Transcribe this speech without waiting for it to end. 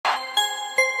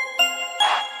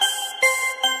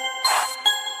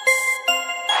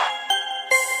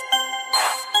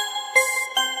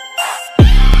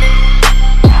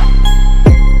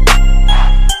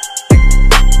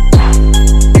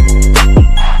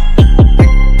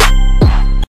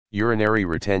Urinary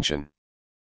retention.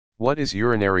 What is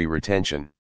urinary retention?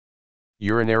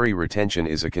 Urinary retention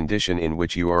is a condition in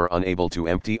which you are unable to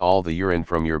empty all the urine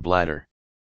from your bladder.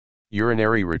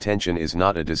 Urinary retention is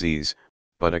not a disease,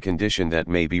 but a condition that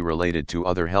may be related to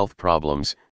other health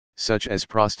problems, such as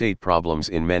prostate problems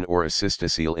in men or a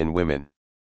cystocele in women.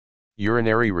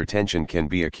 Urinary retention can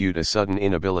be acute, a sudden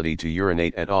inability to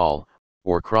urinate at all,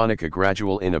 or chronic, a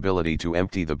gradual inability to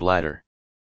empty the bladder.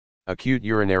 Acute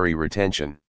urinary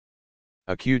retention.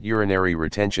 Acute urinary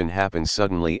retention happens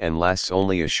suddenly and lasts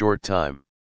only a short time.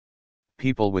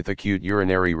 People with acute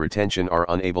urinary retention are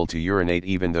unable to urinate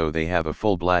even though they have a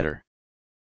full bladder.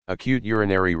 Acute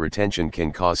urinary retention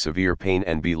can cause severe pain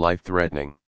and be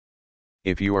life-threatening.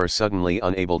 If you are suddenly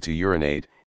unable to urinate,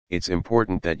 it's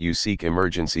important that you seek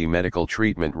emergency medical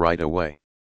treatment right away.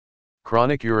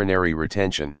 Chronic urinary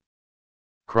retention.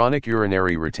 Chronic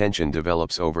urinary retention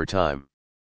develops over time.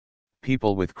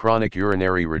 People with chronic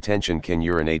urinary retention can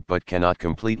urinate but cannot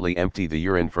completely empty the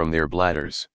urine from their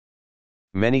bladders.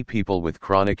 Many people with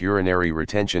chronic urinary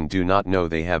retention do not know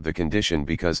they have the condition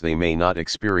because they may not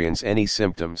experience any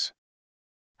symptoms.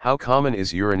 How common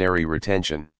is urinary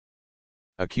retention?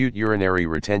 Acute urinary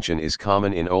retention is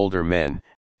common in older men,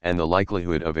 and the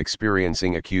likelihood of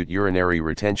experiencing acute urinary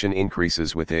retention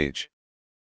increases with age.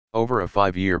 Over a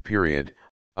 5-year period,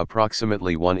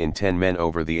 approximately 1 in 10 men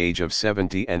over the age of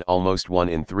 70 and almost 1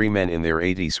 in 3 men in their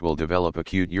 80s will develop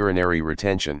acute urinary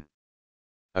retention.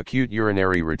 Acute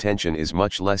urinary retention is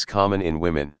much less common in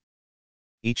women.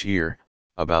 Each year,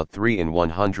 about 3 in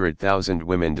 100,000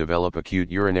 women develop acute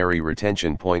urinary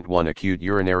retention. 1 Acute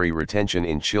urinary retention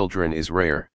in children is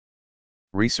rare.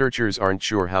 Researchers aren't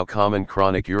sure how common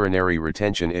chronic urinary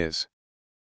retention is.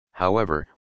 However,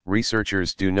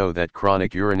 researchers do know that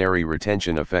chronic urinary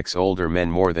retention affects older men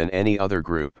more than any other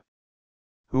group.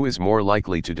 Who is more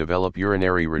likely to develop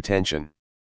urinary retention?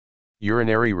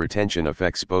 Urinary retention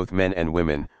affects both men and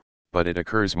women, but it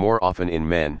occurs more often in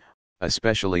men,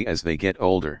 especially as they get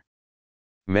older.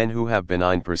 Men who have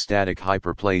benign prostatic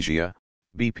hyperplasia,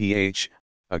 BPH,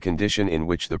 a condition in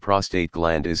which the prostate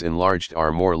gland is enlarged,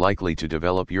 are more likely to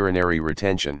develop urinary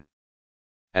retention.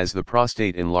 As the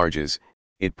prostate enlarges,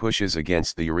 it pushes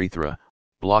against the urethra,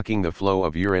 blocking the flow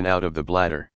of urine out of the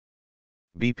bladder.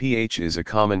 BPH is a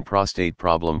common prostate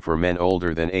problem for men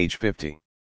older than age 50.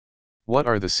 What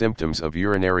are the symptoms of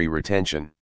urinary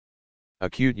retention?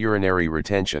 Acute urinary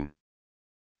retention.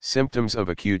 Symptoms of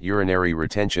acute urinary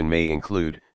retention may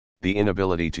include the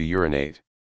inability to urinate,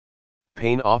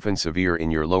 pain often severe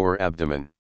in your lower abdomen,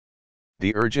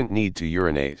 the urgent need to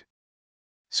urinate,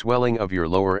 swelling of your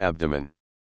lower abdomen.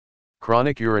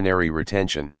 Chronic urinary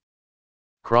retention.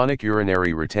 Chronic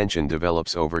urinary retention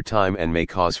develops over time and may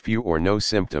cause few or no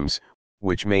symptoms,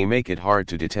 which may make it hard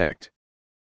to detect.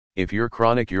 If your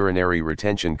chronic urinary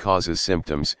retention causes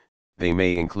symptoms, they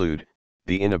may include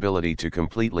the inability to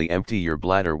completely empty your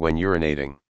bladder when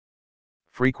urinating,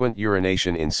 frequent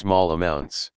urination in small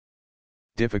amounts,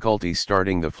 difficulty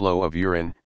starting the flow of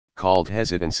urine, called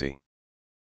hesitancy,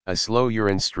 a slow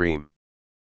urine stream,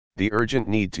 the urgent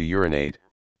need to urinate,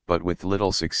 but with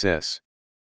little success,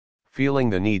 feeling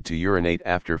the need to urinate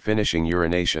after finishing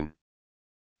urination,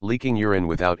 leaking urine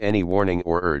without any warning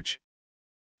or urge,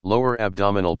 lower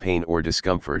abdominal pain or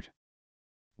discomfort.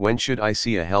 When should I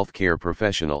see a healthcare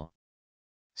professional?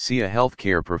 See a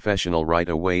healthcare professional right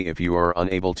away if you are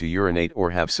unable to urinate or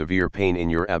have severe pain in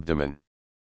your abdomen.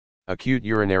 Acute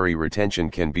urinary retention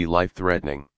can be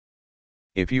life-threatening.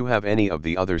 If you have any of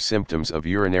the other symptoms of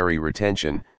urinary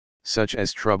retention, such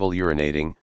as trouble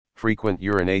urinating, frequent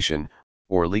urination,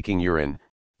 or leaking urine,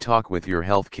 talk with your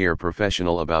healthcare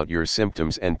professional about your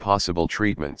symptoms and possible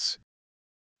treatments.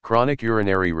 Chronic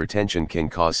urinary retention can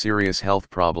cause serious health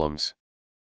problems.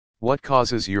 What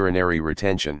causes urinary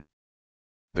retention?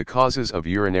 The causes of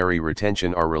urinary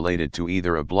retention are related to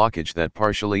either a blockage that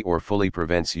partially or fully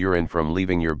prevents urine from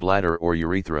leaving your bladder or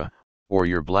urethra, or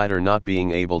your bladder not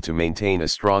being able to maintain a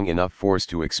strong enough force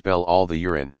to expel all the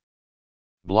urine.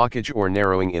 Blockage or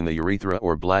narrowing in the urethra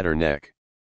or bladder neck.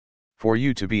 For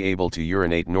you to be able to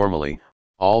urinate normally,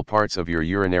 all parts of your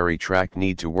urinary tract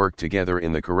need to work together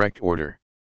in the correct order.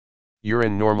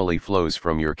 Urine normally flows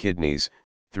from your kidneys,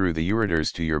 through the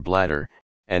ureters to your bladder,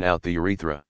 and out the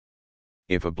urethra.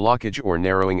 If a blockage or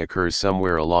narrowing occurs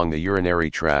somewhere along the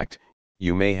urinary tract,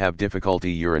 you may have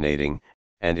difficulty urinating,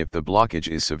 and if the blockage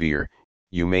is severe,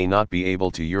 you may not be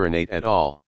able to urinate at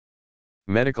all.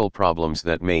 Medical problems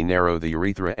that may narrow the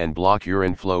urethra and block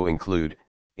urine flow include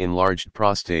enlarged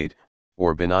prostate,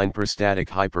 or benign prostatic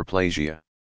hyperplasia,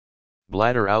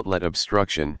 bladder outlet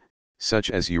obstruction,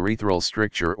 such as urethral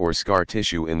stricture or scar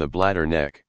tissue in the bladder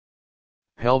neck,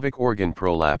 Pelvic organ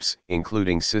prolapse,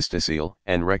 including cystocele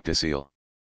and rectocele.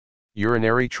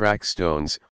 Urinary tract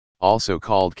stones, also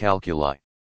called calculi.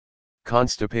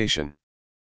 Constipation.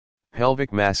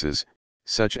 Pelvic masses,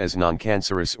 such as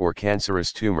non-cancerous or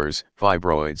cancerous tumors,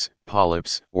 fibroids,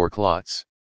 polyps, or clots.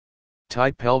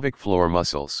 Tight pelvic floor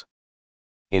muscles.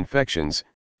 Infections,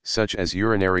 such as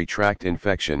urinary tract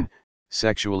infection,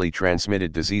 sexually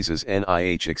transmitted diseases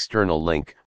NIH external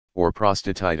link, or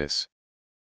prostatitis.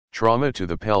 Trauma to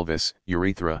the pelvis,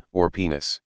 urethra, or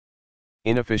penis.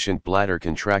 Inefficient bladder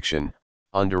contraction,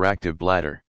 underactive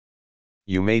bladder.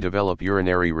 You may develop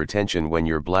urinary retention when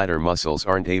your bladder muscles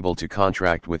aren't able to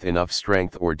contract with enough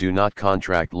strength or do not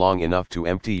contract long enough to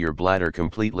empty your bladder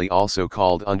completely, also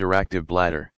called underactive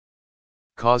bladder.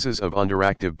 Causes of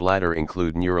underactive bladder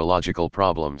include neurological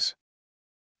problems.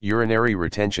 Urinary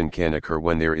retention can occur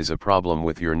when there is a problem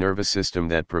with your nervous system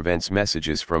that prevents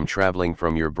messages from traveling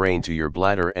from your brain to your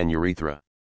bladder and urethra.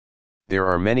 There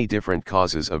are many different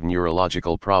causes of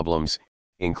neurological problems,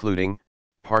 including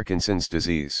Parkinson's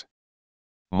disease,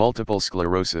 multiple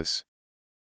sclerosis,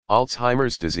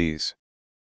 Alzheimer's disease,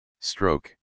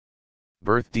 stroke,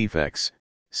 birth defects,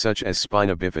 such as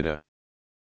spina bifida,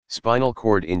 spinal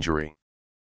cord injury,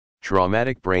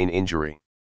 traumatic brain injury,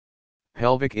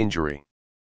 pelvic injury,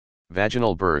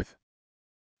 vaginal birth,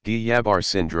 Guillain-Barré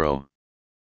syndrome,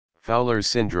 Fowler's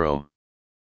syndrome,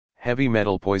 heavy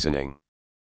metal poisoning.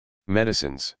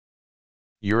 Medicines.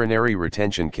 Urinary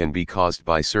retention can be caused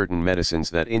by certain medicines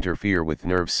that interfere with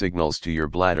nerve signals to your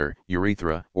bladder,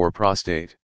 urethra, or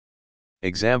prostate.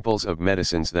 Examples of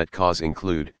medicines that cause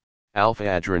include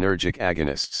alpha-adrenergic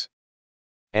agonists,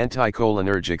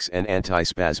 anticholinergics and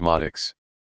antispasmodics,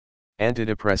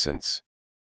 antidepressants,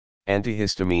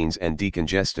 antihistamines and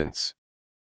decongestants,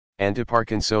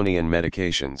 antiparkinsonian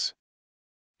medications,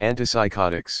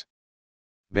 antipsychotics,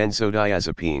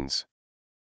 benzodiazepines,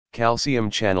 calcium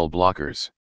channel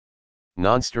blockers,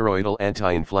 nonsteroidal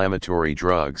anti-inflammatory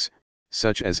drugs,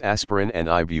 such as aspirin and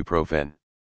ibuprofen,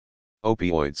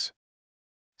 opioids,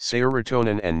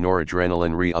 serotonin and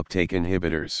noradrenaline reuptake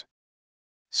inhibitors.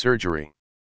 Surgery.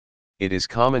 It is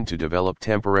common to develop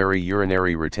temporary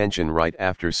urinary retention right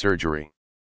after surgery.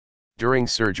 During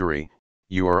surgery,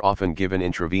 you are often given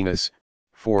intravenous,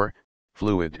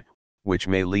 fluid, which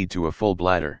may lead to a full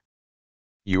bladder.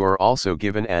 You are also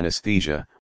given anesthesia,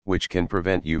 which can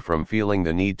prevent you from feeling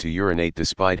the need to urinate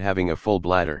despite having a full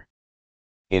bladder.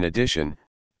 In addition,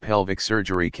 pelvic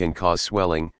surgery can cause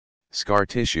swelling, scar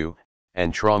tissue,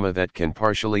 and trauma that can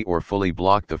partially or fully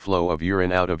block the flow of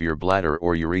urine out of your bladder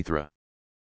or urethra.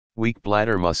 Weak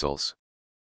bladder muscles.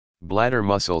 Bladder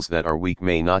muscles that are weak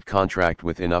may not contract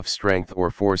with enough strength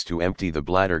or force to empty the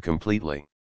bladder completely.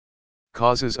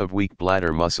 Causes of weak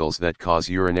bladder muscles that cause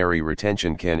urinary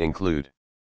retention can include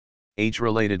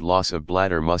age-related loss of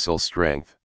bladder muscle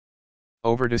strength,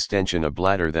 overdistension of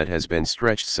bladder that has been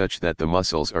stretched such that the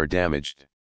muscles are damaged,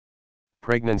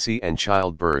 pregnancy and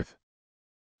childbirth,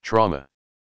 trauma.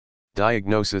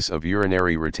 Diagnosis of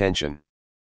urinary retention.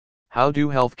 How do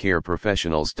healthcare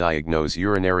professionals diagnose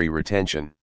urinary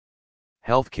retention?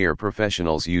 Healthcare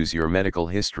professionals use your medical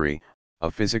history,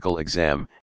 a physical exam,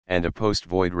 and a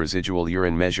post-void residual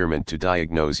urine measurement to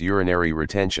diagnose urinary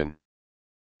retention.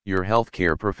 Your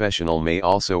healthcare professional may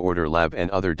also order lab and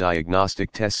other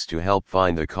diagnostic tests to help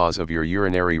find the cause of your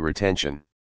urinary retention.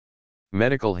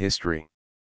 Medical history.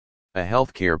 A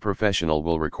healthcare professional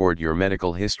will record your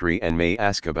medical history and may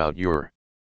ask about your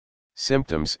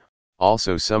symptoms,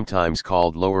 also sometimes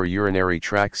called lower urinary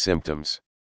tract symptoms.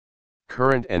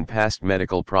 Current and past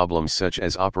medical problems such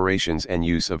as operations and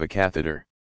use of a catheter.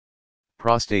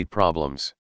 Prostate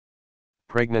problems.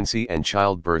 Pregnancy and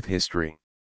childbirth history.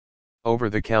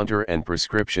 Over-the-counter and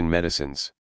prescription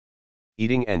medicines.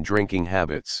 Eating and drinking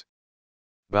habits.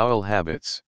 Bowel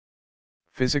habits.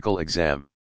 Physical exam.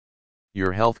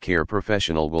 Your healthcare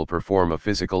professional will perform a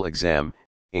physical exam,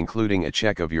 including a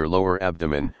check of your lower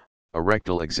abdomen, a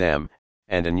rectal exam,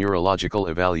 and a neurological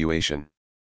evaluation.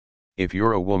 If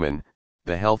you're a woman,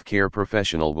 the healthcare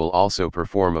professional will also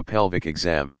perform a pelvic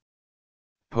exam.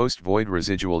 Post-void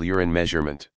residual urine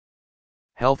measurement.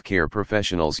 Healthcare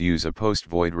professionals use a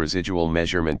post-void residual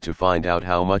measurement to find out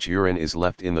how much urine is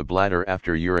left in the bladder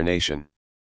after urination.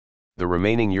 The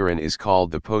remaining urine is called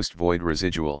the post-void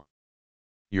residual.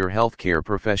 Your healthcare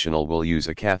professional will use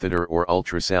a catheter or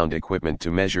ultrasound equipment to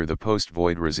measure the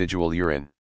post-void residual urine.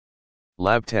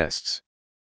 Lab tests.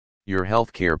 Your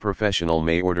healthcare professional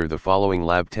may order the following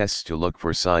lab tests to look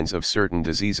for signs of certain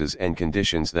diseases and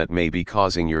conditions that may be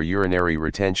causing your urinary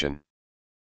retention.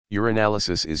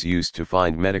 Urinalysis is used to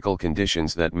find medical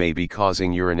conditions that may be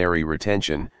causing urinary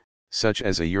retention, such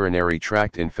as a urinary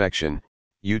tract infection,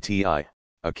 UTI,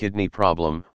 a kidney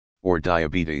problem, or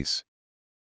diabetes.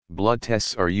 Blood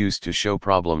tests are used to show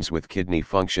problems with kidney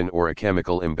function or a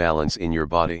chemical imbalance in your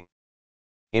body.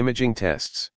 Imaging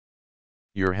tests.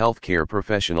 Your healthcare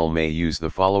professional may use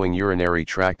the following urinary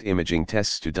tract imaging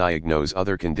tests to diagnose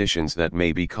other conditions that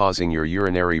may be causing your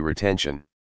urinary retention.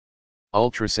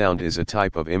 Ultrasound is a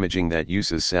type of imaging that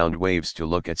uses sound waves to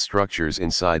look at structures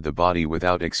inside the body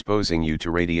without exposing you to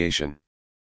radiation.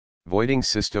 Voiding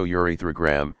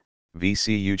cystourethrogram,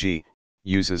 VCUG,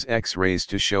 uses X-rays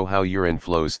to show how urine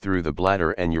flows through the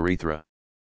bladder and urethra.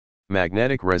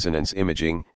 Magnetic resonance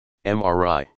imaging,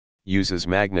 MRI, uses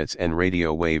magnets and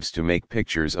radio waves to make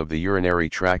pictures of the urinary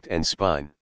tract and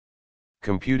spine.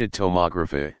 Computed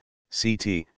tomography,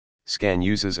 CT, scan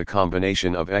uses a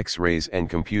combination of X-rays and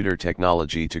computer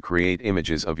technology to create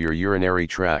images of your urinary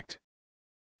tract.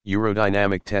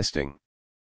 Urodynamic testing.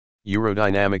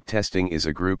 Urodynamic testing is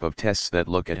a group of tests that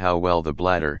look at how well the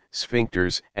bladder,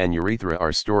 sphincters, and urethra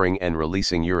are storing and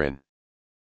releasing urine.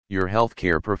 Your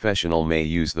healthcare professional may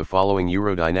use the following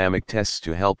urodynamic tests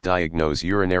to help diagnose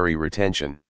urinary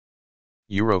retention.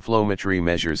 Uroflowmetry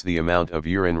measures the amount of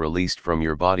urine released from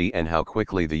your body and how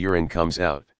quickly the urine comes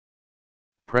out.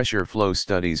 Pressure flow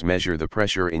studies measure the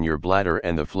pressure in your bladder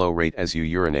and the flow rate as you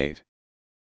urinate.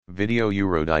 Video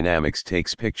urodynamics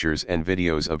takes pictures and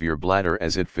videos of your bladder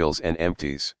as it fills and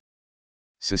empties.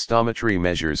 Cystometry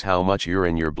measures how much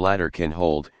urine your bladder can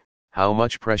hold, how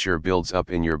much pressure builds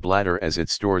up in your bladder as it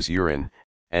stores urine,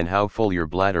 and how full your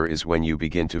bladder is when you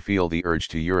begin to feel the urge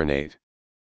to urinate.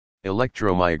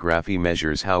 Electromyography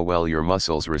measures how well your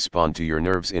muscles respond to your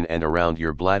nerves in and around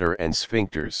your bladder and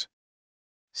sphincters.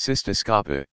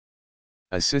 Cystoscopy.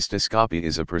 A cystoscopy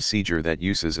is a procedure that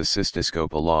uses a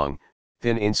cystoscope, a long,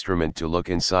 thin instrument to look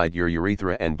inside your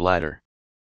urethra and bladder.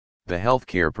 The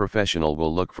healthcare professional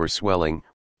will look for swelling,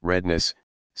 redness,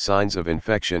 signs of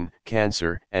infection,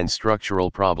 cancer, and structural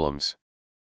problems.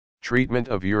 Treatment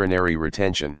of urinary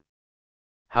retention.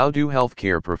 How do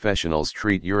healthcare professionals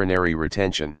treat urinary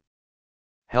retention?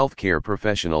 Healthcare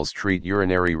professionals treat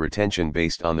urinary retention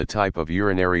based on the type of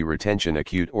urinary retention,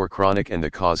 acute or chronic, and the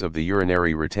cause of the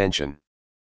urinary retention.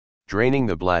 Draining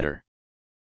the bladder.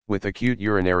 With acute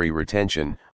urinary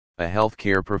retention, a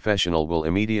healthcare professional will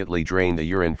immediately drain the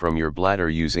urine from your bladder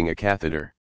using a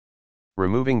catheter.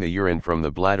 Removing the urine from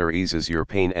the bladder eases your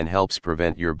pain and helps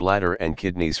prevent your bladder and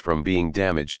kidneys from being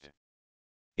damaged.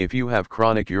 If you have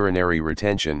chronic urinary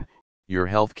retention, your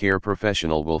healthcare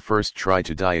professional will first try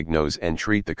to diagnose and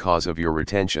treat the cause of your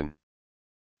retention.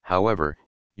 However,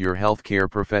 your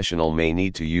healthcare professional may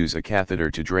need to use a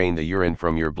catheter to drain the urine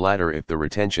from your bladder if the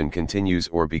retention continues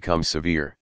or becomes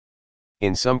severe.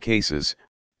 In some cases,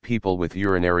 people with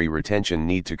urinary retention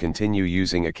need to continue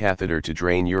using a catheter to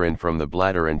drain urine from the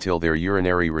bladder until their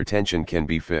urinary retention can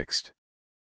be fixed.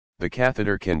 The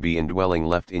catheter can be indwelling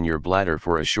left in your bladder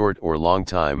for a short or long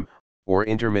time, or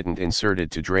intermittent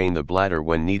inserted to drain the bladder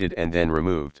when needed and then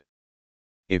removed.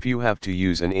 If you have to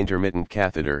use an intermittent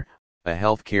catheter, a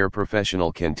healthcare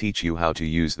professional can teach you how to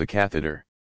use the catheter.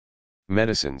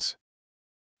 Medicines.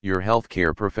 Your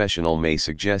healthcare professional may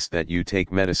suggest that you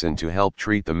take medicine to help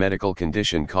treat the medical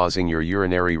condition causing your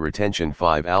urinary retention.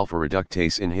 5-alpha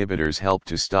reductase inhibitors help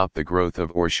to stop the growth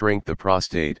of or shrink the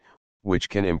prostate, which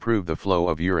can improve the flow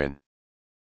of urine.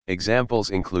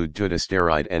 Examples include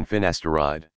dutasteride and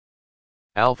finasteride.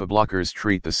 Alpha blockers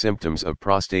treat the symptoms of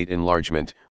prostate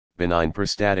enlargement, benign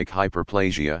prostatic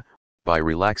hyperplasia, by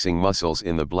relaxing muscles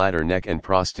in the bladder, neck, and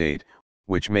prostate,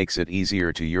 which makes it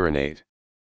easier to urinate.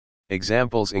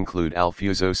 Examples include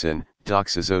alfuzosin,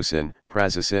 doxazosin,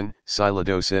 prazosin,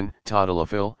 silodosin,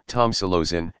 tadalafil,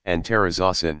 tamsulosin, and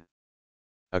terazosin.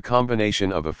 A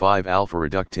combination of a 5-alpha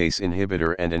reductase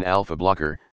inhibitor and an alpha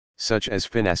blocker, such as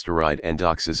finasteride and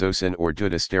doxazosin or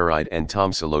dutasteride and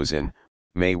tamsulosin,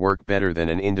 may work better than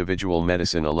an individual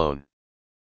medicine alone.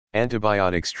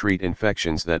 Antibiotics treat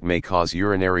infections that may cause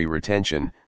urinary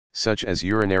retention, such as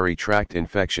urinary tract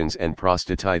infections and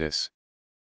prostatitis.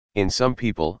 In some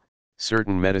people,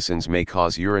 certain medicines may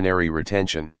cause urinary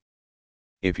retention.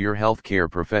 If your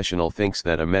healthcare professional thinks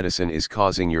that a medicine is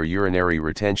causing your urinary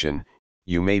retention,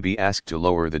 you may be asked to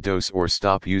lower the dose or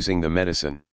stop using the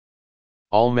medicine.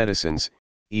 All medicines,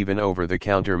 even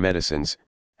over-the-counter medicines,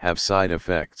 have side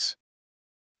effects.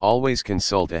 Always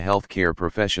consult a healthcare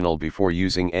professional before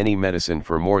using any medicine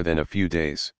for more than a few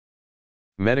days.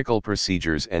 Medical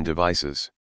procedures and devices.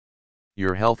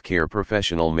 Your healthcare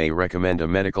professional may recommend a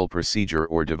medical procedure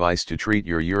or device to treat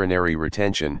your urinary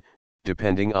retention,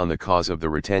 depending on the cause of the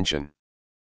retention.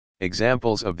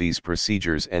 Examples of these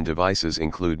procedures and devices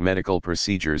include medical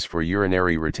procedures for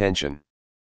urinary retention.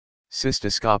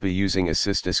 Cystoscopy, using a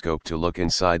cystoscope to look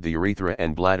inside the urethra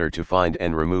and bladder to find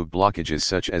and remove blockages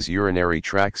such as urinary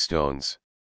tract stones.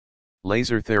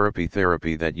 Laser therapy,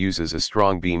 therapy that uses a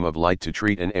strong beam of light to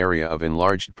treat an area of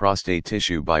enlarged prostate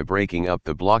tissue by breaking up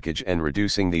the blockage and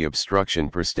reducing the obstruction.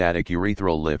 Prostatic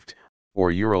urethral lift,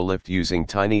 or urolift, using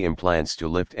tiny implants to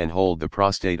lift and hold the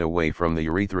prostate away from the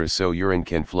urethra so urine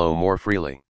can flow more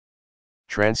freely.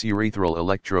 Transurethral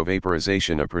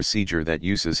electrovaporization, a procedure that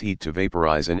uses heat to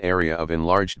vaporize an area of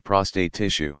enlarged prostate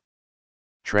tissue.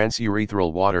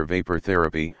 Transurethral water vapor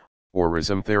therapy, or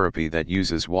rhizome therapy, that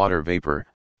uses water vapor,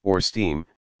 or steam,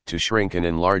 to shrink an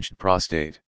enlarged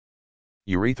prostate.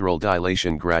 Urethral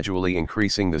dilation, gradually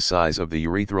increasing the size of the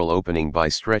urethral opening by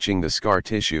stretching the scar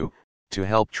tissue, to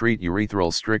help treat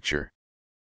urethral stricture.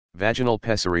 Vaginal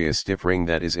pessary, a stiff ring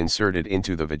that is inserted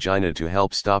into the vagina to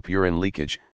help stop urine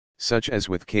leakage, such as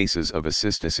with cases of a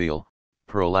cystocele,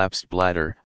 prolapsed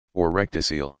bladder, or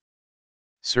rectocele.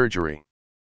 Surgery.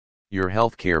 Your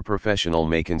healthcare professional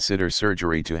may consider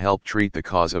surgery to help treat the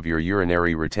cause of your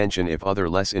urinary retention if other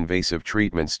less invasive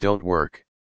treatments don't work.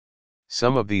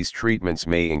 Some of these treatments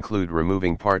may include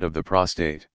removing part of the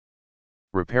prostate,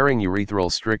 repairing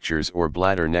urethral strictures or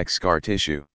bladder neck scar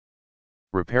tissue,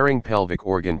 repairing pelvic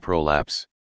organ prolapse,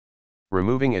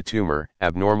 removing a tumor,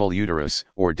 abnormal uterus,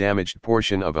 or damaged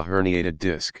portion of a herniated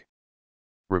disc,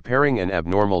 repairing an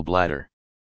abnormal bladder,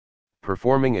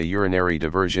 performing a urinary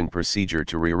diversion procedure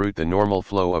to reroute the normal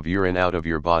flow of urine out of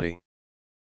your body.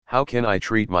 How can I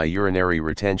treat my urinary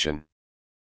retention?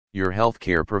 Your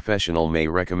healthcare professional may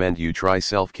recommend you try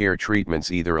self-care treatments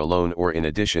either alone or in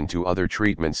addition to other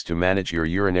treatments to manage your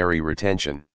urinary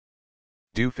retention.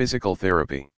 Do physical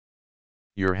therapy.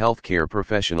 Your healthcare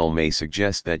professional may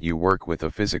suggest that you work with a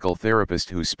physical therapist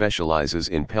who specializes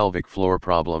in pelvic floor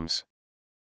problems.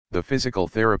 The physical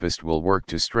therapist will work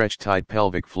to stretch tight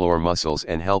pelvic floor muscles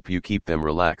and help you keep them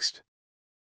relaxed.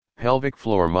 Pelvic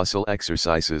floor muscle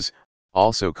exercises,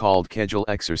 also called Kegel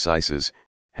exercises,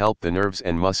 help the nerves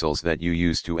and muscles that you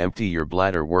use to empty your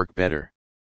bladder work better.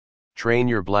 Train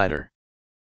your bladder.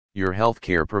 Your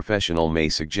healthcare professional may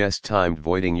suggest timed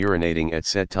voiding, urinating at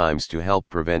set times to help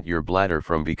prevent your bladder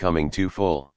from becoming too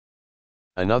full.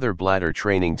 Another bladder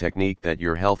training technique that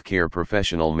your healthcare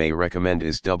professional may recommend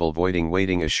is double voiding,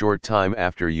 waiting a short time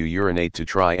after you urinate to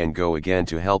try and go again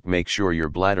to help make sure your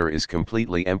bladder is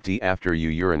completely empty after you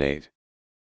urinate.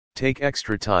 Take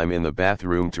extra time in the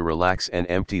bathroom to relax and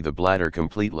empty the bladder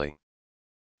completely.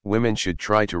 Women should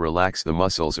try to relax the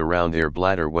muscles around their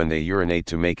bladder when they urinate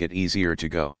to make it easier to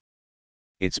go.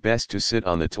 It's best to sit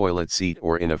on the toilet seat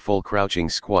or in a full crouching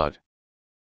squat.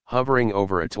 Hovering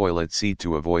over a toilet seat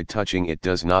to avoid touching it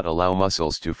does not allow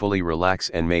muscles to fully relax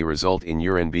and may result in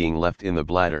urine being left in the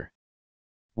bladder.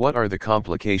 What are the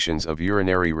complications of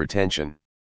urinary retention?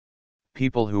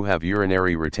 People who have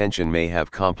urinary retention may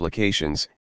have complications,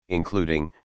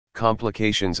 including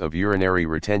complications of urinary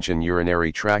retention: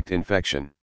 urinary tract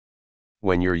infection.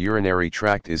 When your urinary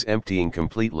tract is emptying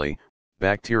completely,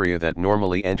 bacteria that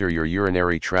normally enter your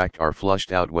urinary tract are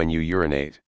flushed out when you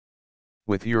urinate.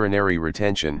 With urinary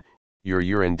retention, your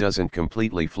urine doesn't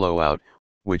completely flow out,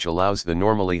 which allows the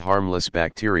normally harmless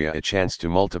bacteria a chance to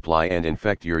multiply and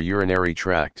infect your urinary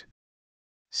tract.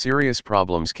 Serious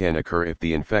problems can occur if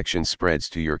the infection spreads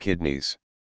to your kidneys.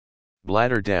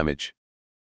 Bladder damage.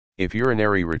 If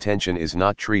urinary retention is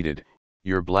not treated,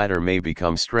 your bladder may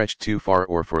become stretched too far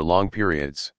or for long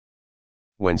periods.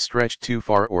 When stretched too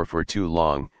far or for too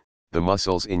long, the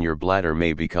muscles in your bladder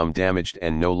may become damaged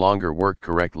and no longer work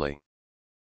correctly.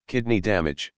 Kidney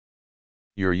damage.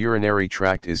 Your urinary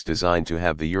tract is designed to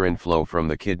have the urine flow from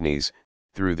the kidneys,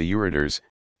 through the ureters,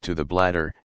 to the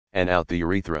bladder, and out the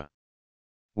urethra.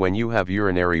 When you have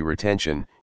urinary retention,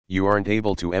 you aren't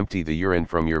able to empty the urine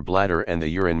from your bladder and the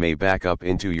urine may back up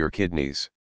into your kidneys.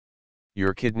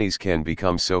 Your kidneys can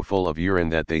become so full of urine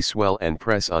that they swell and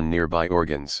press on nearby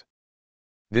organs.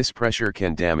 This pressure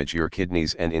can damage your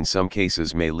kidneys and in some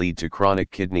cases may lead to chronic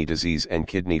kidney disease and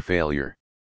kidney failure.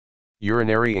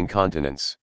 Urinary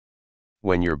incontinence.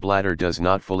 When your bladder does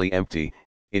not fully empty,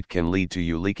 it can lead to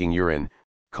you leaking urine,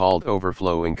 called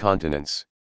overflow incontinence.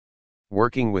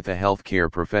 Working with a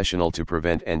healthcare professional to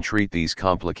prevent and treat these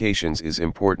complications is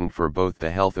important for both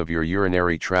the health of your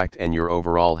urinary tract and your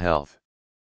overall health.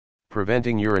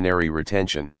 Preventing urinary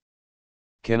retention.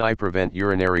 Can I prevent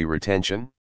urinary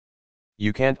retention?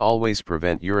 You can't always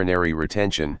prevent urinary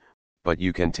retention, but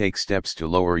you can take steps to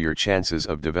lower your chances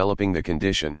of developing the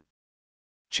condition.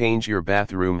 Change your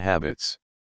bathroom habits.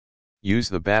 Use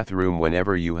the bathroom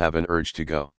whenever you have an urge to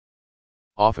go.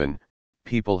 Often,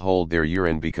 people hold their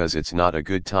urine because it's not a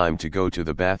good time to go to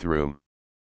the bathroom.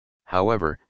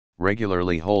 However,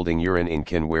 Regularly holding urine in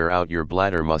can wear out your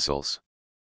bladder muscles.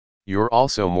 You're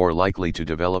also more likely to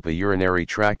develop a urinary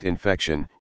tract infection,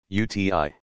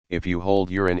 UTI, if you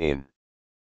hold urine in.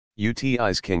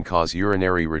 UTIs can cause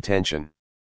urinary retention.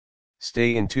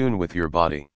 Stay in tune with your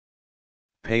body.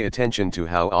 Pay attention to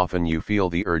how often you feel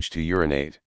the urge to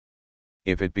urinate.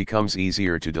 If it becomes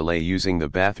easier to delay using the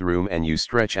bathroom and you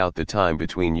stretch out the time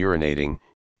between urinating,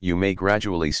 you may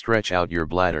gradually stretch out your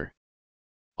bladder.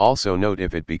 Also note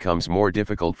if it becomes more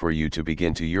difficult for you to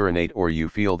begin to urinate or you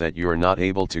feel that you're not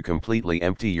able to completely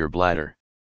empty your bladder.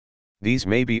 These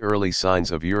may be early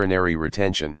signs of urinary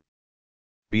retention.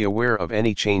 Be aware of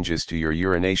any changes to your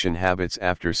urination habits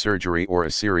after surgery or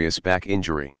a serious back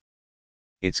injury.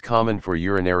 It's common for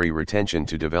urinary retention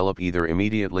to develop either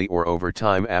immediately or over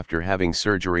time after having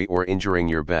surgery or injuring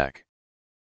your back.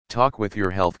 Talk with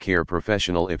your healthcare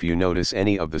professional if you notice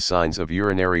any of the signs of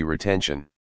urinary retention.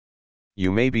 You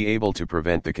may be able to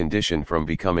prevent the condition from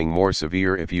becoming more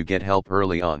severe if you get help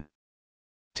early on.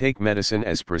 Take medicine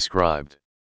as prescribed.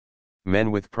 Men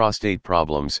with prostate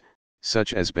problems,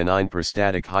 such as benign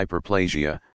prostatic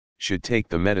hyperplasia, should take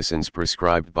the medicines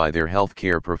prescribed by their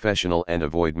healthcare professional and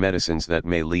avoid medicines that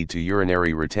may lead to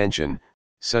urinary retention,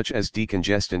 such as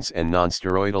decongestants and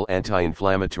nonsteroidal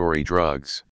anti-inflammatory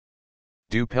drugs.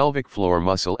 Do pelvic floor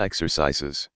muscle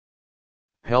exercises.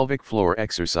 Pelvic floor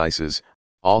exercises,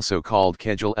 also called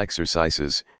Kegel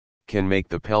exercises, can make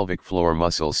the pelvic floor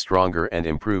muscles stronger and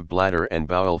improve bladder and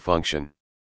bowel function.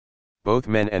 Both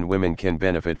men and women can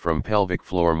benefit from pelvic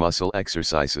floor muscle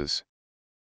exercises.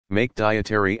 Make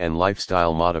dietary and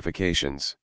lifestyle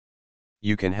modifications.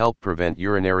 You can help prevent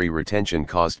urinary retention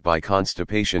caused by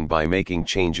constipation by making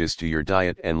changes to your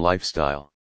diet and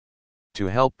lifestyle. To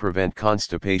help prevent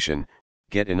constipation,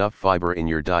 get enough fiber in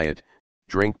your diet,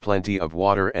 drink plenty of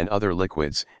water and other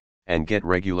liquids, and get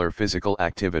regular physical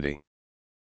activity.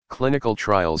 Clinical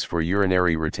trials for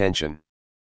urinary retention.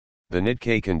 The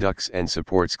NIDK conducts and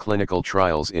supports clinical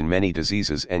trials in many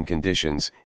diseases and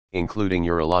conditions, including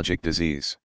urologic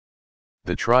disease.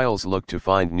 The trials look to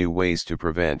find new ways to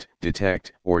prevent,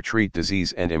 detect, or treat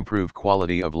disease and improve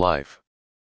quality of life.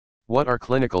 What are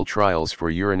clinical trials for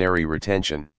urinary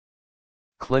retention?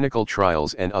 Clinical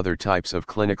trials and other types of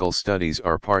clinical studies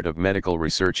are part of medical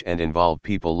research and involve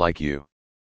people like you.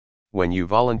 When you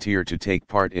volunteer to take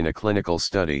part in a clinical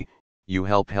study, you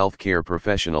help healthcare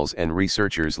professionals and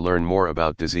researchers learn more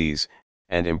about disease,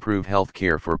 and improve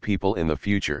healthcare for people in the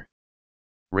future.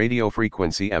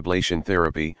 Radiofrequency ablation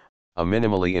therapy, a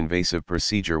minimally invasive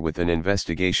procedure with an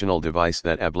investigational device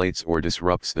that ablates or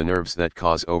disrupts the nerves that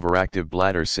cause overactive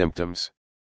bladder symptoms.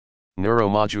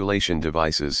 Neuromodulation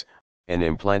devices, an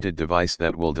implanted device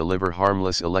that will deliver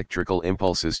harmless electrical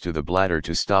impulses to the bladder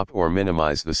to stop or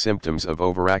minimize the symptoms of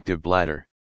overactive bladder.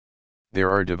 There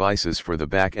are devices for the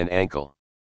back and ankle.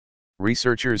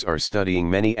 Researchers are studying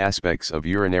many aspects of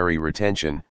urinary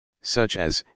retention, such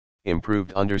as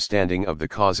improved understanding of the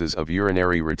causes of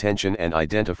urinary retention and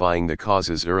identifying the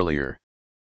causes earlier.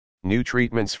 New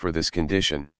treatments for this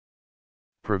condition.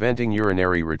 Preventing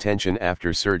urinary retention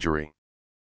after surgery.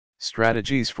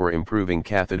 Strategies for improving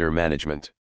catheter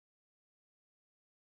management.